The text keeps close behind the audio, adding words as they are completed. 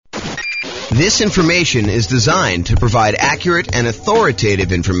This information is designed to provide accurate and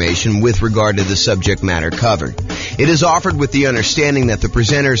authoritative information with regard to the subject matter covered. It is offered with the understanding that the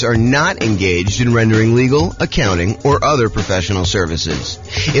presenters are not engaged in rendering legal, accounting, or other professional services.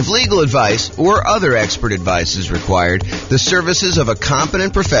 If legal advice or other expert advice is required, the services of a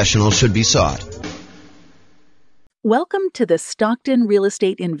competent professional should be sought. Welcome to the Stockton Real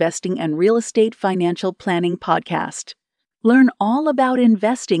Estate Investing and Real Estate Financial Planning Podcast. Learn all about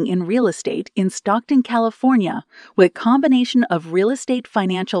investing in real estate in Stockton, California, with a combination of real estate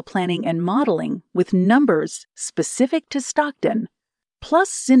financial planning and modeling with numbers specific to Stockton, plus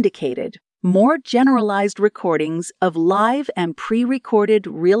syndicated, more generalized recordings of live and pre-recorded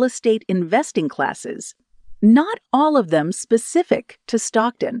real estate investing classes, not all of them specific to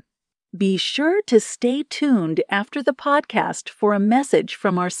Stockton. Be sure to stay tuned after the podcast for a message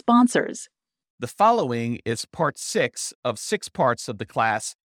from our sponsors. The following is part 6 of 6 parts of the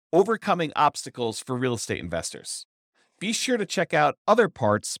class, Overcoming Obstacles for Real Estate Investors. Be sure to check out other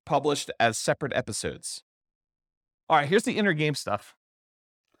parts published as separate episodes. All right, here's the inner game stuff.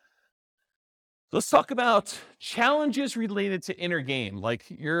 Let's talk about challenges related to inner game, like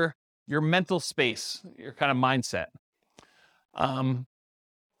your mental space, your kind of mindset.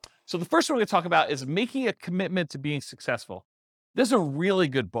 So the first one we're going to talk about is making a commitment to being successful. This is a really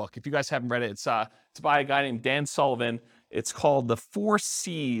good book. If you guys haven't read it, it's by a guy named Dan Sullivan. It's called The 4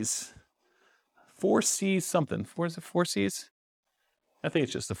 C's. 4 C's something. Is it 4 C's? I think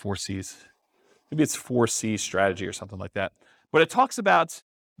it's just the 4 C's. Maybe it's 4 C strategy or something like that. But it talks about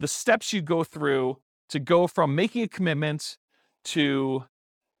the steps you go through to go from making a commitment to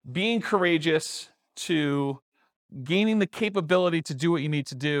being courageous to gaining the capability to do what you need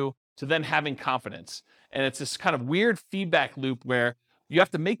to do to then having confidence. And it's this kind of weird feedback loop where you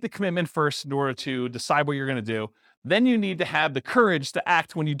have to make the commitment first in order to decide what you're going to do. Then you need to have the courage to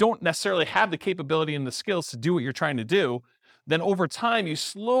act when you don't necessarily have the capability and the skills to do what you're trying to do. Then over time, you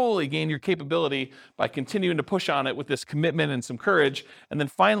slowly gain your capability by continuing to push on it with this commitment and some courage. And then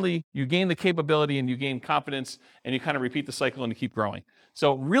finally, you gain the capability and you gain confidence and you kind of repeat the cycle and you keep growing.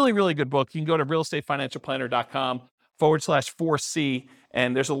 So really, really good book. You can go to realestateFinancialPlanner.com/4C.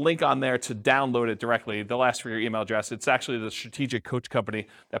 And there's a link on there to download it directly. They'll ask for your email address. It's actually the Strategic Coach Company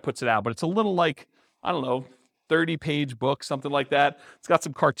that puts it out. But it's a little like, 30-page book, something like that. It's got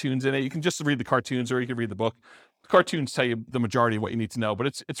some cartoons in it. You can just read the cartoons or you can read the book. The cartoons tell you the majority of what you need to know.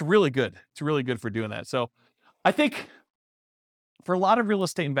 But it's really good. It's really good for doing that. So I think for a lot of real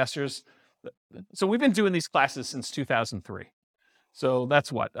estate investors, so we've been doing these classes since 2003. So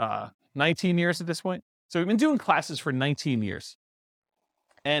that's what, 19 years at this point? So we've been doing classes for 19 years.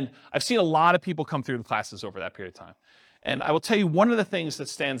 And I've seen a lot of people come through the classes over that period of time. And I will tell you, one of the things that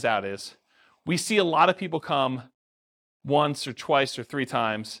stands out is we see a lot of people come once or twice or 3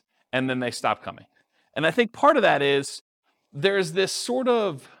 times, and then they stop coming. And I think part of that is there's this sort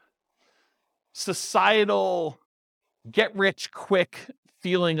of societal get-rich-quick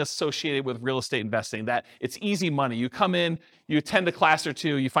feeling associated with real estate investing, that it's easy money. You come in, you attend a class or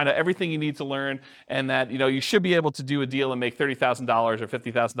two, you find out everything you need to learn, and that you should be able to do a deal and make $30,000 or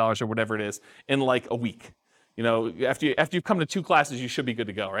 $50,000 or whatever it is in like a week. After you've come to 2 classes, you should be good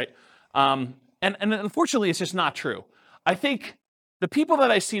to go, right? And unfortunately, it's just not true. I think the people that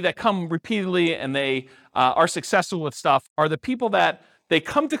I see that come repeatedly and they are successful with stuff are the people that they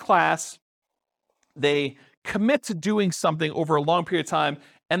come to class, they commit to doing something over a long period of time,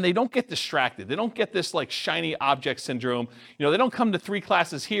 and they don't get distracted. They don't get this like shiny object syndrome. They don't come to 3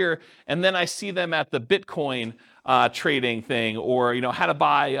 classes here, and then I see them at the Bitcoin trading thing, or how to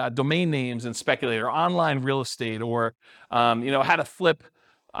buy domain names and speculate, or online real estate, or how to flip,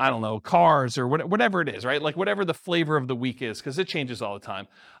 cars, or whatever it is, right? Like whatever the flavor of the week is, because it changes all the time.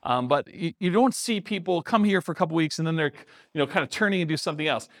 But you don't see people come here for a couple weeks and then they're, kind of turning and do something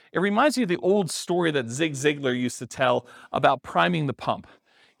else. It reminds me of the old story that Zig Ziglar used to tell about priming the pump.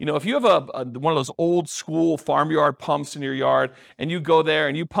 If you have one of those old school farmyard pumps in your yard and you go there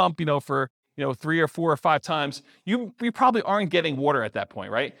and you pump, for 3 or 4 or 5 times, you probably aren't getting water at that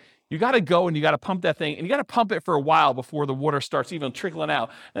point, right? You got to go and you got to pump that thing, and you got to pump it for a while before the water starts even trickling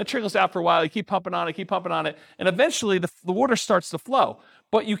out. And it trickles out for a while. You keep pumping on it, and eventually the water starts to flow.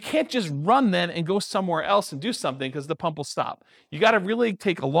 But you can't just run then and go somewhere else and do something because the pump will stop. You got to really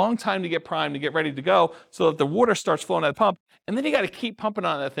take a long time to get primed, to get ready to go, so that the water starts flowing out of the pump. And then you got to keep pumping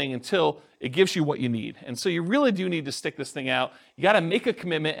on that thing until it gives you what you need. And so you really do need to stick this thing out. You got to make a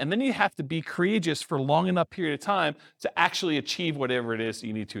commitment, and then you have to be courageous for a long enough period of time to actually achieve whatever it is that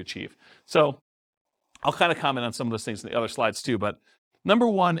you need to achieve. So I'll kind of comment on some of those things in the other slides too. But number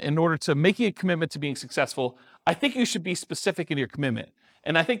one, in order to making a commitment to being successful, I think you should be specific in your commitment.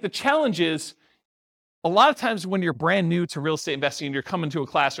 And I think the challenge is a lot of times when you're brand new to real estate investing and you're coming to a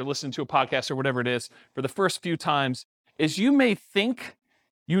class or listening to a podcast or whatever it is for the first few times, is you may think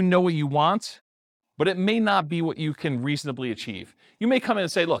you know what you want, but it may not be what you can reasonably achieve. You may come in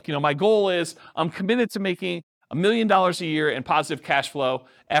and say, look, my goal is I'm committed to making $1 million a year in positive cash flow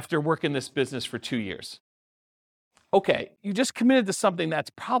after working this business for 2 years. Okay, you just committed to something that's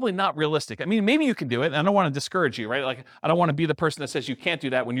probably not realistic. I mean, maybe you can do it, and I don't want to discourage you, right? Like, I don't want to be the person that says you can't do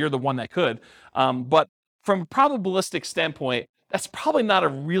that when you're the one that could. But from a probabilistic standpoint, that's probably not a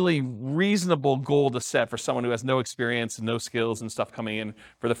really reasonable goal to set for someone who has no experience and no skills and stuff coming in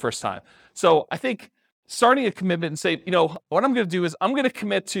for the first time. So I think starting a commitment and say, what I'm going to do is I'm going to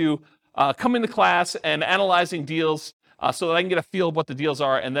commit to coming to class and analyzing deals so that I can get a feel of what the deals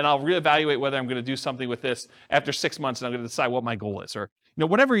are, and then I'll reevaluate whether I'm going to do something with this after 6 months, and I'm going to decide what my goal is, or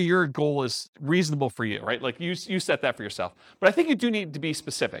whatever your goal is reasonable for you, right? Like you set that for yourself. But I think you do need to be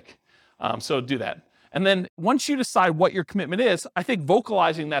specific, so do that. And then once you decide what your commitment is, I think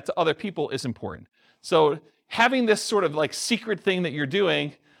vocalizing that to other people is important. So having this sort of like secret thing that you're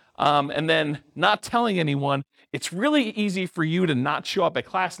doing, and then not telling anyone, it's really easy for you to not show up at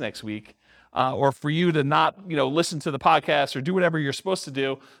class next week. Or for you to not, listen to the podcast or do whatever you're supposed to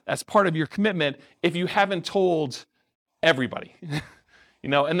do as part of your commitment if you haven't told everybody.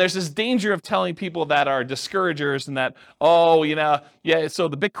 And there's this danger of telling people that are discouragers and that, so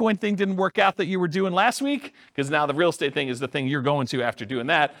the Bitcoin thing didn't work out that you were doing last week, because now the real estate thing is the thing you're going to after doing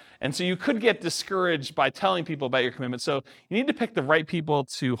that. And so you could get discouraged by telling people about your commitment. So you need to pick the right people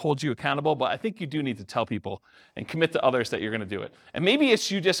to hold you accountable, but I think you do need to tell people and commit to others that you're going to do it. And maybe it's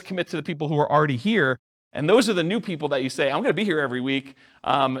you just commit to the people who are already here, and those are the new people that you say, I'm going to be here every week,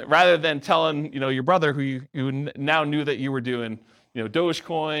 rather than telling, your brother who now knew that you were doing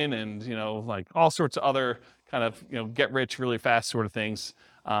Dogecoin and, like all sorts of other kind of, get rich really fast sort of things,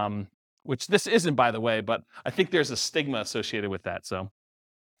 which this isn't, by the way, but I think there's a stigma associated with that. So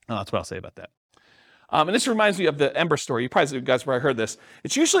that's what I'll say about that. And this reminds me of the Ember story. You guys probably heard this.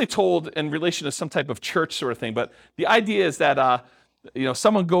 It's usually told in relation to some type of church sort of thing, but the idea is that,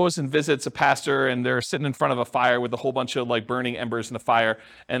 someone goes and visits a pastor and they're sitting in front of a fire with a whole bunch of like burning embers in the fire.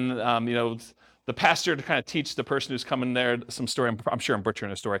 And, the pastor, to kind of teach the person who's coming there some story, I'm sure I'm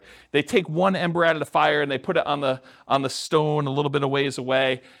butchering a story. They take one ember out of the fire and they put it on the stone a little bit of ways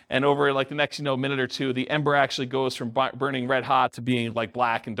away. And over like the next, minute or two, the ember actually goes from burning red hot to being like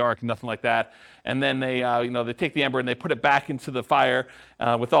black and dark and nothing like that. And then they, they take the ember and they put it back into the fire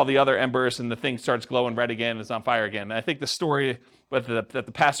with all the other embers, and the thing starts glowing red again and it's on fire again. And I think the story that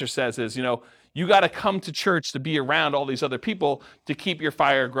the pastor says is, you got to come to church to be around all these other people to keep your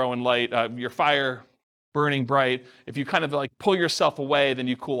fire growing light, your fire burning bright. If you kind of like pull yourself away, then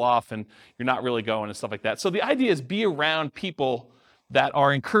you cool off and you're not really going and stuff like that. So the idea is be around people that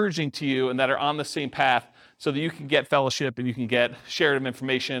are encouraging to you and that are on the same path, so that you can get fellowship and you can get shared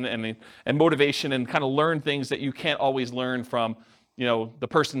information and motivation and kind of learn things that you can't always learn from, the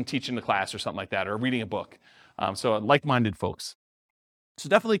person teaching the class or something like that, or reading a book. So like-minded folks. So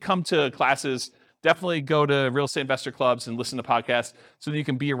definitely come to classes, definitely go to real estate investor clubs and listen to podcasts so that you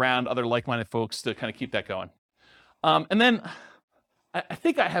can be around other like-minded folks to kind of keep that going. And then I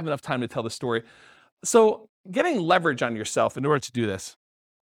think I have enough time to tell the story. So getting leverage on yourself in order to do this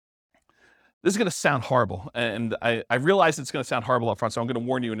is going to sound horrible. And I realize it's going to sound horrible up front, so I'm going to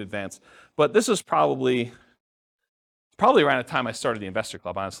warn you in advance. But this was probably around the time I started the investor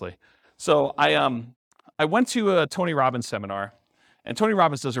club, honestly. So I went to a Tony Robbins seminar. And Tony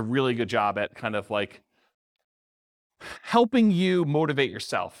Robbins does a really good job at kind of like helping you motivate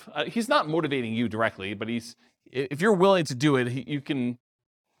yourself. He's not motivating you directly, but if you're willing to do it, you can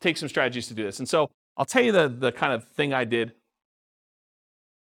take some strategies to do this. And so I'll tell you the kind of thing I did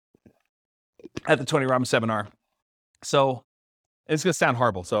at the Tony Robbins seminar. So it's going to sound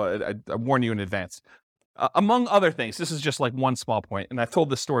horrible, so I warn you in advance. Among other things, this is just like one small point, and I've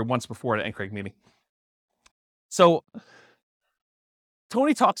told this story once before at an NCRAG meeting. So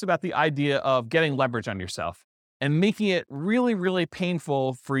Tony talks about the idea of getting leverage on yourself and making it really, really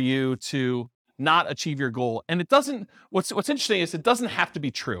painful for you to not achieve your goal. And it doesn't, what's interesting is it doesn't have to be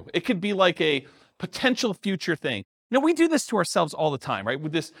true. It could be like a potential future thing. We do this to ourselves all the time, right?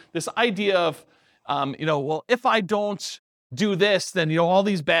 With this idea of, if I don't do this, then, all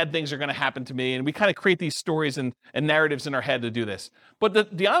these bad things are going to happen to me. And we kind of create these stories and narratives in our head to do this.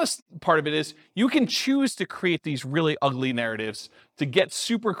 But the honest part of it is you can choose to create these really ugly narratives to get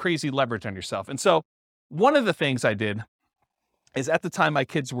super crazy leverage on yourself. And so one of the things I did is, at the time my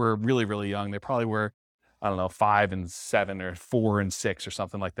kids were really, really young. They probably were, 5 and 7 or 4 and 6 or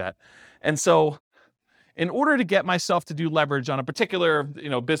something like that. And so in order to get myself to do leverage on a particular,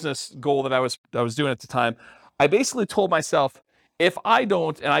 business goal that I was doing at the time, I basically told myself, if I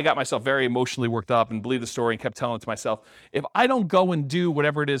don't, and I got myself very emotionally worked up and believed the story and kept telling it to myself, if I don't go and do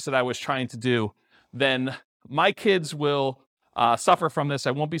whatever it is that I was trying to do, then my kids will suffer from this.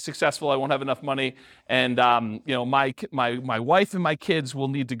 I won't be successful. I won't have enough money. And, my wife and my kids will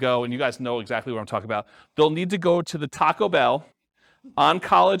need to go, and you guys know exactly what I'm talking about. They'll need to go to the Taco Bell on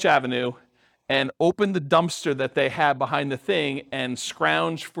College Avenue and open the dumpster that they have behind the thing and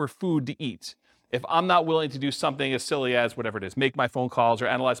scrounge for food to eat. If I'm not willing to do something as silly as whatever it is, make my phone calls or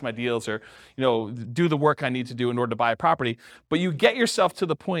analyze my deals or, do the work I need to do in order to buy a property, but you get yourself to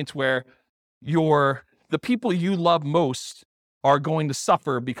the point where the people you love most are going to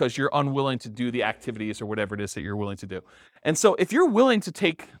suffer because you're unwilling to do the activities or whatever it is that you're willing to do. And so if you're willing to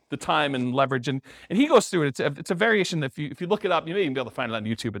take the time and leverage, and he goes through it, it's a variation that if you look it up, you may even be able to find it on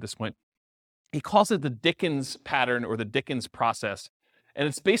YouTube at this point. He calls it the Dickens pattern or the Dickens process. And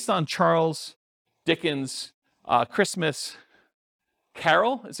it's based on Charles Dickens' Christmas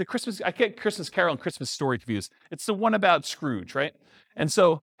Carol. Is it Christmas? I get Christmas Carol and Christmas Story confused. It's the one about Scrooge, right? And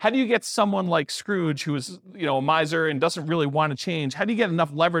so how do you get someone like Scrooge, who is, a miser and doesn't really want to change, how do you get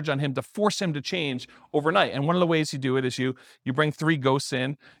enough leverage on him to force him to change overnight? And one of the ways you do it is you bring 3 ghosts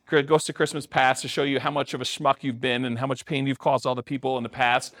in, Ghost of Christmas Past, to show you how much of a schmuck you've been and how much pain you've caused all the people in the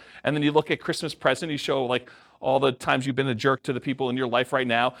past. And then you look at Christmas Present, you show all the times you've been a jerk to the people in your life right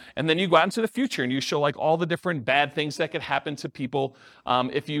now. And then you go out into the future and you show all the different bad things that could happen to people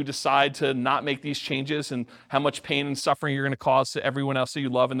if you decide to not make these changes, and how much pain and suffering you're going to cause to everyone else that you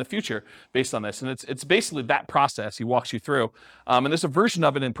love in the future based on this. And it's basically that process he walks you through. And there's a version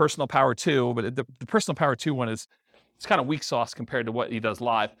of it in Personal Power 2, but the Personal Power 2 one it's kind of weak sauce compared to what he does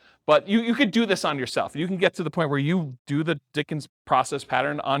live. But you could do this on yourself. You can get to the point where you do the Dickens process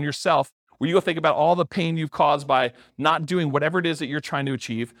pattern on yourself, where you go think about all the pain you've caused by not doing whatever it is that you're trying to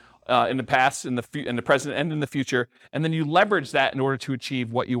achieve in the past, in the present, and in the future, and then you leverage that in order to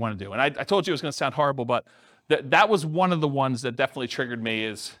achieve what you want to do. And I told you it was going to sound horrible, but that was one of the ones that definitely triggered me,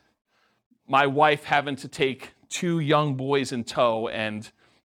 is my wife having to take 2 young boys in tow and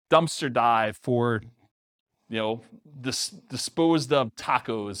dumpster dive for, disposed of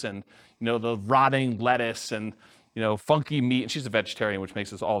tacos and, the rotting lettuce and, funky meat. And she's a vegetarian, which makes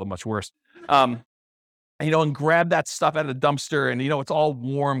this all the much worse. And grab that stuff out of the dumpster, and, it's all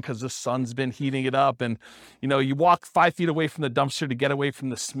warm because the sun's been heating it up. And, you walk 5 feet away from the dumpster to get away from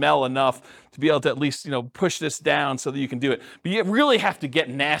the smell enough to be able to at least, push this down so that you can do it. But you really have to get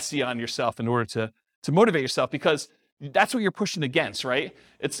nasty on yourself in order to motivate yourself, because that's what you're pushing against, right?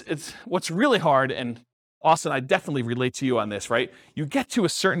 It's what's really hard. And Austin, I definitely relate to you on this, right? You get to a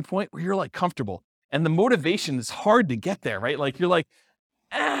certain point where you're comfortable, and the motivation is hard to get there, right? You're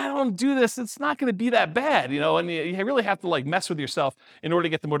I don't do this, it's not going to be that bad, and you really have to mess with yourself in order to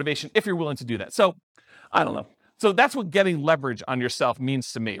get the motivation, if you're willing to do that. So I don't know. So that's what getting leverage on yourself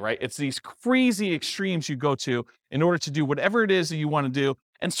means to me, right? It's these crazy extremes you go to in order to do whatever it is that you want to do.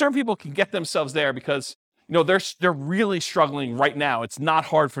 And certain people can get themselves there because they're really struggling right now. It's not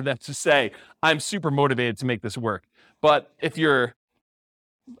hard for them to say, I'm super motivated to make this work. But if you're,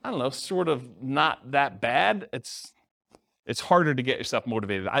 sort of not that bad, it's harder to get yourself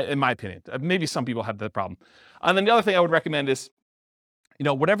motivated, in my opinion. Maybe some people have that problem. And then the other thing I would recommend is,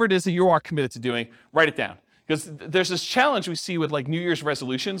 whatever it is that you are committed to doing, write it down. Because there's this challenge we see with New Year's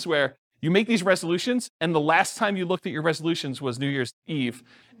resolutions, where you make these resolutions, and the last time you looked at your resolutions was New Year's Eve,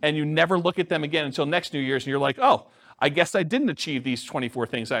 and you never look at them again until next New Year's, and you're oh, I guess I didn't achieve these 24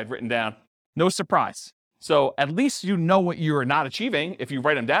 things I had written down. No surprise. So at least you know what you are not achieving if you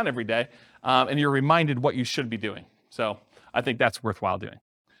write them down every day, and you're reminded what you should be doing. So I think that's worthwhile doing.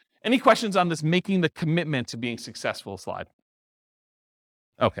 Any questions on this making the commitment to being successful slide?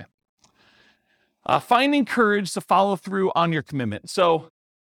 Okay. Finding courage to follow through on your commitment. So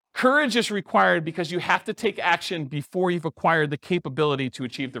courage is required because you have to take action before you've acquired the capability to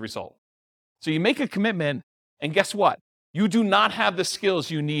achieve the result. So you make a commitment, and guess what? You do not have the skills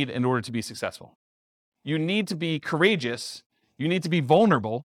you need in order to be successful. You need to be courageous. You need to be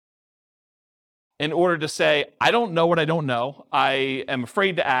vulnerable in order to say, I don't know what I don't know. I am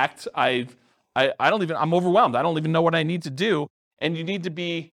afraid to act. I'm overwhelmed. I don't even know what I need to do. And you need to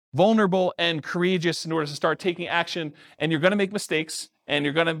be vulnerable and courageous in order to start taking action. And you're going to make mistakes, and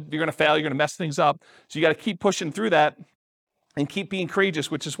you're going to fail. You're going to mess things up. So you got to keep pushing through that and keep being courageous,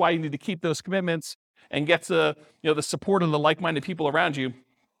 which is why you need to keep those commitments and get to the support of the like-minded people around you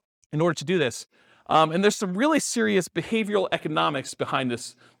in order to do this. And there's some really serious behavioral economics behind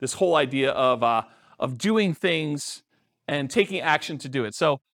this whole idea of doing things and taking action to do it.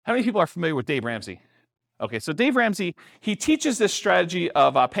 So how many people are familiar with Dave Ramsey? Okay, so Dave Ramsey, he teaches this strategy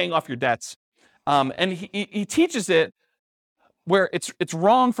of paying off your debts. And he teaches it where it's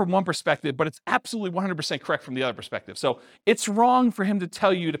wrong from one perspective, but it's absolutely 100% correct from the other perspective. So it's wrong for him to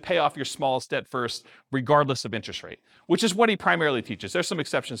tell you to pay off your smallest debt first, regardless of interest rate, which is what he primarily teaches. There's some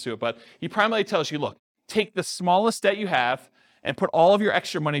exceptions to it, but he primarily tells you, look, take the smallest debt you have and put all of your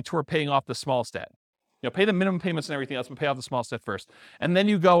extra money toward paying off the smallest debt. Pay the minimum payments and everything else, but pay off the smallest debt first. And then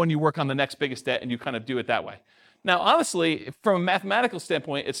you go and you work on the next biggest debt and you kind of do it that way. Now, honestly, from a mathematical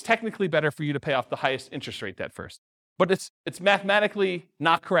standpoint, it's technically better for you to pay off the highest interest rate debt first. But it's mathematically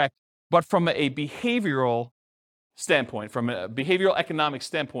not correct. But from a behavioral standpoint, from a behavioral economic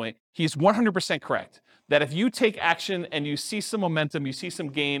standpoint, he's 100% correct. That if you take action and you see some momentum, you see some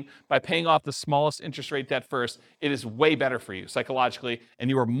gain by paying off the smallest interest rate debt first, it is way better for you psychologically, and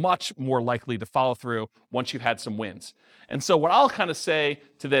you are much more likely to follow through once you've had some wins. And so what I'll kind of say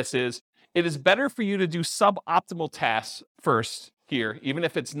to this is, it is better for you to do suboptimal tasks first here, even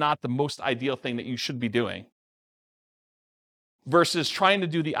if it's not the most ideal thing that you should be doing, versus trying to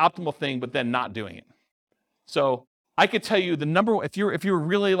do the optimal thing but then not doing it. So I could tell you the number one, if you're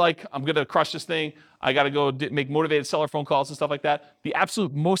really like, I'm going to crush this thing, I got to go make motivated seller phone calls and stuff like that, the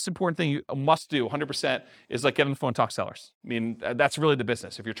absolute most important thing you must do 100% is like get on the phone and talk to sellers. I mean, that's really the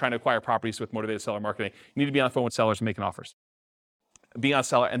business. If you're trying to acquire properties with motivated seller marketing, you need to be on the phone with sellers and making offers. Being on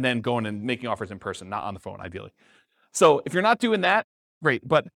seller and then going and making offers in person, not on the phone, ideally. So if you're not doing that, great.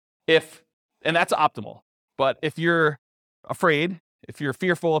 But and that's optimal. But if you're afraid, if you're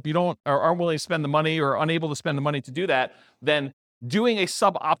fearful, if you don't or aren't willing to spend the money or unable to spend the money to do that, then doing a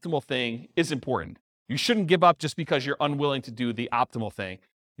suboptimal thing is important. You shouldn't give up just because you're unwilling to do the optimal thing.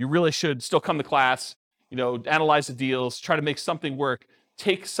 You really should still come to class, analyze the deals, try to make something work,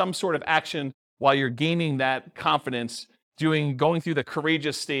 take some sort of action while you're gaining that confidence, going through the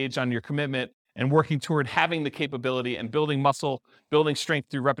courageous stage on your commitment and working toward having the capability and building muscle, building strength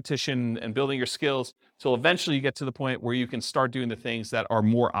through repetition and building your skills till eventually you get to the point where you can start doing the things that are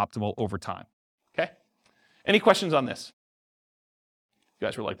more optimal over time. Okay? Any questions on this? You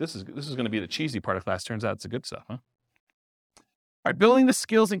guys were like, this is going to be the cheesy part of class. Turns out it's the good stuff, huh? All right, building the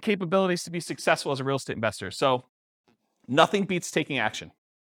skills and capabilities to be successful as a real estate investor. So nothing beats taking action.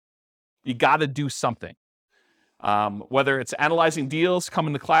 You got to do something. Whether it's analyzing deals,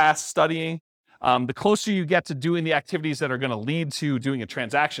 coming to class, studying, the closer you get to doing the activities that are going to lead to doing a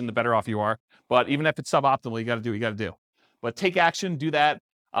transaction, the better off you are. But even if it's suboptimal, you got to do what you got to do. But take action, do that.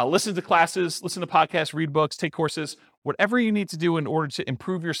 Listen to classes, listen to podcasts, read books, take courses, whatever you need to do in order to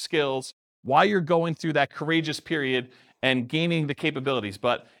improve your skills while you're going through that courageous period and gaining the capabilities.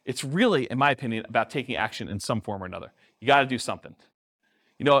 But it's really, in my opinion, about taking action in some form or another. You got to do something.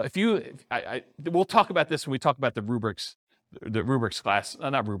 We'll talk about this when we talk about the rubrics class,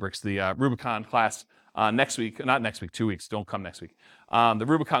 not rubrics, the Rubicon class next week, not next week, 2 weeks, don't come next week. The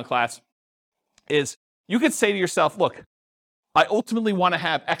Rubicon class is, you could say to yourself, look, I ultimately want to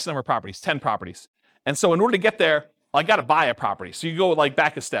have X number of properties, 10 properties. And so in order to get there, I got to buy a property. So you go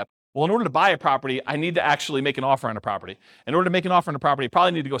back a step. Well, in order to buy a property, I need to actually make an offer on a property. In order to make an offer on a property, I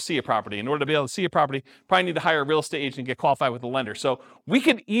probably need to go see a property. In order to be able to see a property, probably need to hire a real estate agent and get qualified with a lender. So we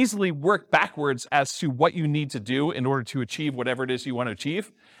can easily work backwards as to what you need to do in order to achieve whatever it is you want to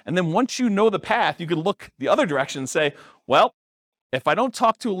achieve. And then once you know the path, you can look the other direction and say, well, if I don't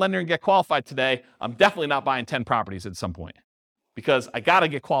talk to a lender and get qualified today, I'm definitely not buying 10 properties at some point because I got to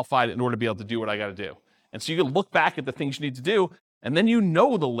get qualified in order to be able to do what I got to do. And so you can look back at the things you need to do, and then you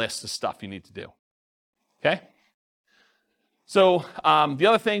know the list of stuff you need to do, okay? So the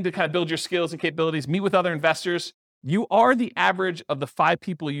other thing to kind of build your skills and capabilities, meet with other investors. You are the average of the 5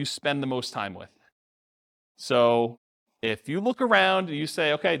 people you spend the most time with. So if you look around and you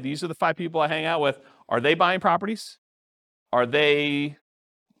say, okay, these are the 5 people I hang out with, are they buying properties? Are they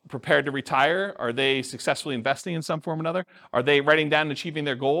prepared to retire? Are they successfully investing in some form or another? Are they writing down and achieving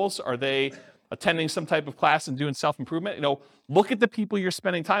their goals? Are they attending some type of class and doing self-improvement? Look at the people you're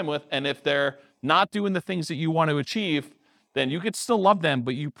spending time with, and if they're not doing the things that you want to achieve, then you could still love them,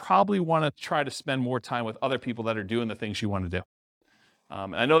 but you probably want to try to spend more time with other people that are doing the things you want to do.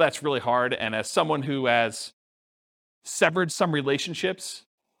 And I know that's really hard, and as someone who has severed some relationships,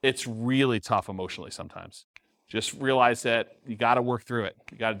 it's really tough emotionally sometimes. Just realize that you got to work through it.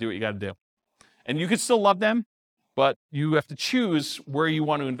 You got to do what you got to do. And you could still love them, but you have to choose where you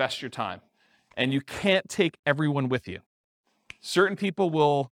want to invest your time. And you can't take everyone with you. Certain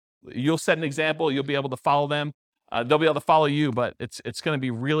people you'll set an example, you'll be able to follow them. They'll be able to follow you, but it's going to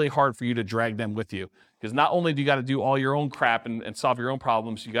be really hard for you to drag them with you. Because not only do you got to do all your own crap and solve your own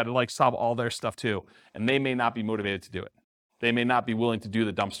problems, you got to solve all their stuff too. And they may not be motivated to do it. They may not be willing to do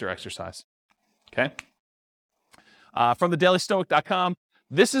the dumpster exercise. Okay? From thedailystoic.com,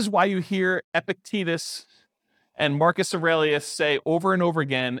 this is why you hear Epictetus and Marcus Aurelius say over and over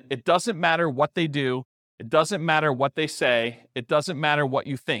again, it doesn't matter what they do, it doesn't matter what they say, it doesn't matter what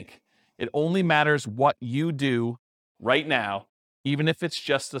you think. It only matters what you do right now, even if it's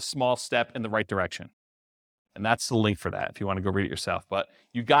just a small step in the right direction. And that's the link for that if you want to go read it yourself. But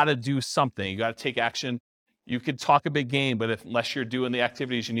you got to do something. You got to take action. You could talk a big game, but unless you're doing the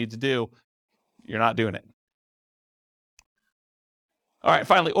activities you need to do, you're not doing it. All right,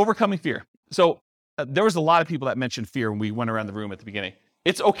 finally, overcoming fear. So there was a lot of people that mentioned fear when we went around the room at the beginning.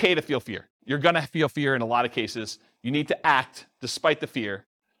 It's okay to feel fear. You're going to feel fear in a lot of cases. You need to act despite the fear.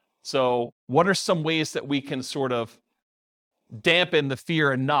 So what are some ways that we can sort of dampen the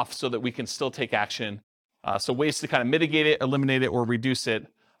fear enough so that we can still take action? So ways to kind of mitigate it, eliminate it, or reduce it.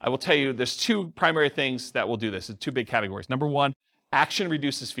 I will tell you there's two primary things that will do this. It's two big categories. Number one, action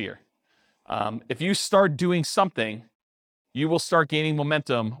reduces fear. If you start doing something, you will start gaining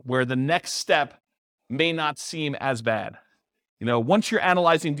momentum where the next step may not seem as bad. Once you're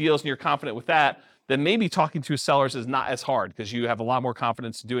analyzing deals and you're confident with that, then maybe talking to sellers is not as hard because you have a lot more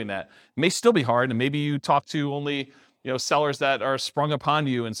confidence in doing that. It may still be hard, and maybe you talk to only sellers that are sprung upon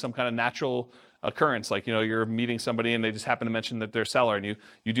you in some kind of natural occurrence, like you're meeting somebody and they just happen to mention that they're a seller, and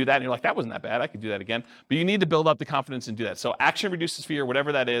you do that and you're like, that wasn't that bad, I could do that again. But you need to build up the confidence and do that. So action reduces fear,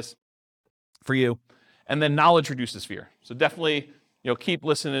 whatever that is for you, and then knowledge reduces fear. So definitely keep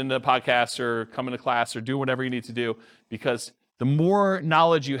listening to podcasts or coming to class or do whatever you need to do, because the more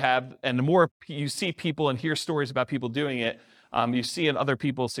knowledge you have and the more you see people and hear stories about people doing it, you see in other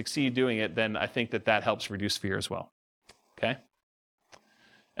people succeed doing it, then I think that helps reduce fear as well. Okay?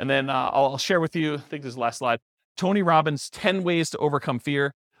 And then I'll share with you, I think this is the last slide, Tony Robbins' 10 ways to overcome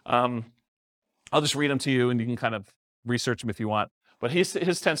fear. I'll just read them to you and you can kind of research them if you want. But his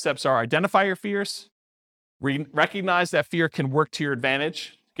 10 steps are: identify your fears, recognize that fear can work to your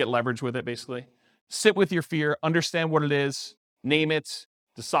advantage, get leverage with it basically. Sit with your fear, understand what it is, name it,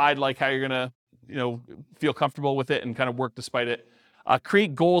 decide how you're gonna feel comfortable with it and kind of work despite it.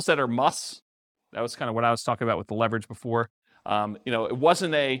 Create goals that are musts. That was kind of what I was talking about with the leverage before. It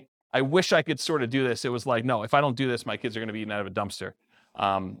wasn't I wish I could sort of do this. It was like, no, if I don't do this, my kids are going to be eaten out of a dumpster.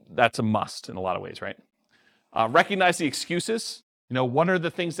 That's a must in a lot of ways, right? Recognize the excuses. What are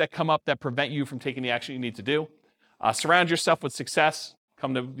the things that come up that prevent you from taking the action you need to do? Surround yourself with success.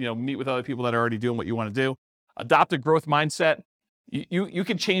 Come to, meet with other people that are already doing what you want to do. Adopt a growth mindset. You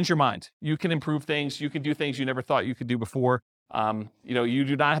can change your mind. You can improve things. You can do things you never thought you could do before. You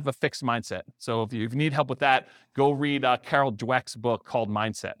do not have a fixed mindset. So if you need help with that, go read Carol Dweck's book called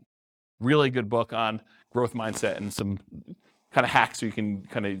Mindset. Really good book on growth mindset and some kind of hacks so you can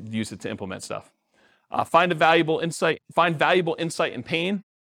kind of use it to implement stuff. Find valuable insight in pain.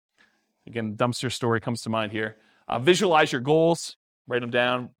 Again, dumpster story comes to mind here. Visualize your goals, write them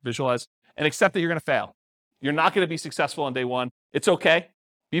down, visualize, and accept that you're going to fail. You're not going to be successful on day one. It's okay.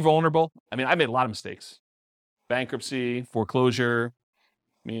 Be vulnerable. I made a lot of mistakes. Bankruptcy, foreclosure,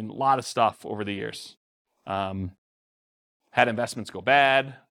 a lot of stuff over the years. Had investments go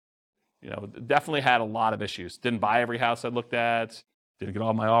bad. Definitely had a lot of issues. Didn't buy every house I looked at. Didn't get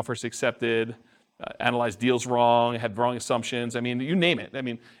all my offers accepted. Analyzed deals wrong. Had wrong assumptions. You name it.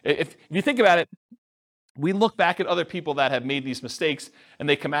 If you think about it, we look back at other people that have made these mistakes and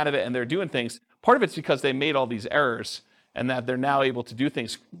they come out of it and they're doing things. Part of it's because they made all these errors and that they're now able to do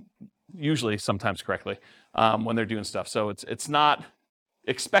things, usually sometimes correctly, when they're doing stuff. So it's not,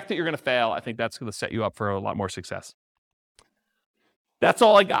 expect that you're going to fail. I think that's going to set you up for a lot more success. That's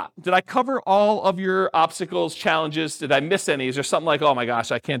all I got. Did I cover all of your obstacles, challenges? Did I miss any? Is there something like, oh my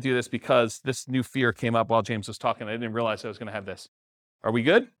gosh, I can't do this because this new fear came up while James was talking. I didn't realize I was going to have this. Are we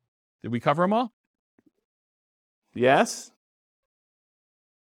good? Did we cover them all? Yes?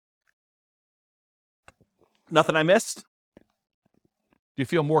 Nothing I missed? Do you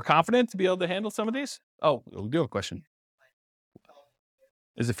feel more confident to be able to handle some of these? Oh, we do have a question.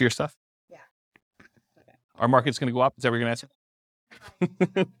 Is it fear stuff? Yeah. Okay. Our market's going to go up? Is that what you're going to answer?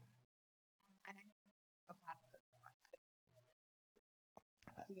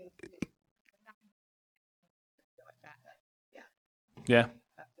 Yeah.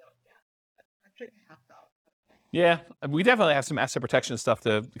 Yeah, we definitely have some asset protection stuff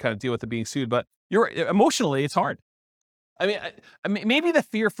to kind of deal with it being sued, but emotionally, it's hard. Maybe the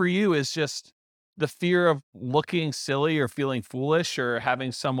fear for you is just the fear of looking silly or feeling foolish or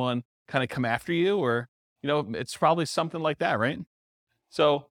having someone kind of come after you, or, it's probably something like that, right?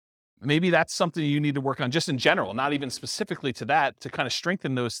 So maybe that's something you need to work on just in general, not even specifically to that, to kind of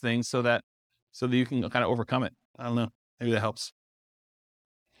strengthen those things so that you can kind of overcome it. I don't know. Maybe that helps.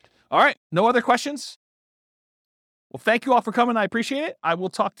 All right. No other questions? Well, thank you all for coming. I appreciate it. I will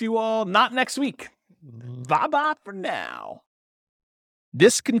talk to you all not next week. Bye-bye for now.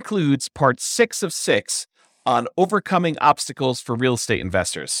 This concludes part 6 of 6 on overcoming obstacles for real estate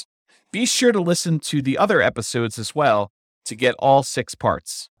investors. Be sure to listen to the other episodes as well to get all 6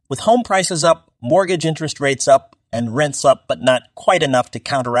 parts. With home prices up, mortgage interest rates up, and rents up, but not quite enough to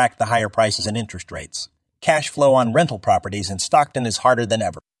counteract the higher prices and interest rates, cash flow on rental properties in Stockton is harder than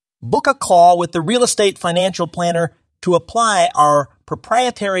ever. Book a call with the Real Estate Financial Planner to apply our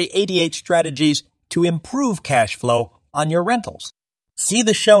proprietary 88 strategies to improve cash flow on your rentals. See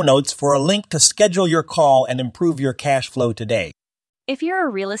the show notes for a link to schedule your call and improve your cash flow today. If you're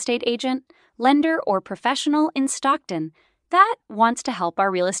a real estate agent, lender, or professional in Stockton that wants to help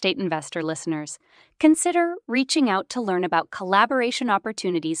our real estate investor listeners, consider reaching out to learn about collaboration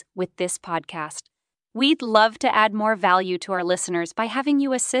opportunities with this podcast. We'd love to add more value to our listeners by having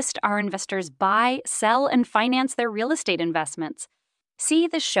you assist our investors buy, sell, and finance their real estate investments. See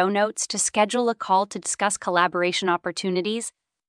the show notes to schedule a call to discuss collaboration opportunities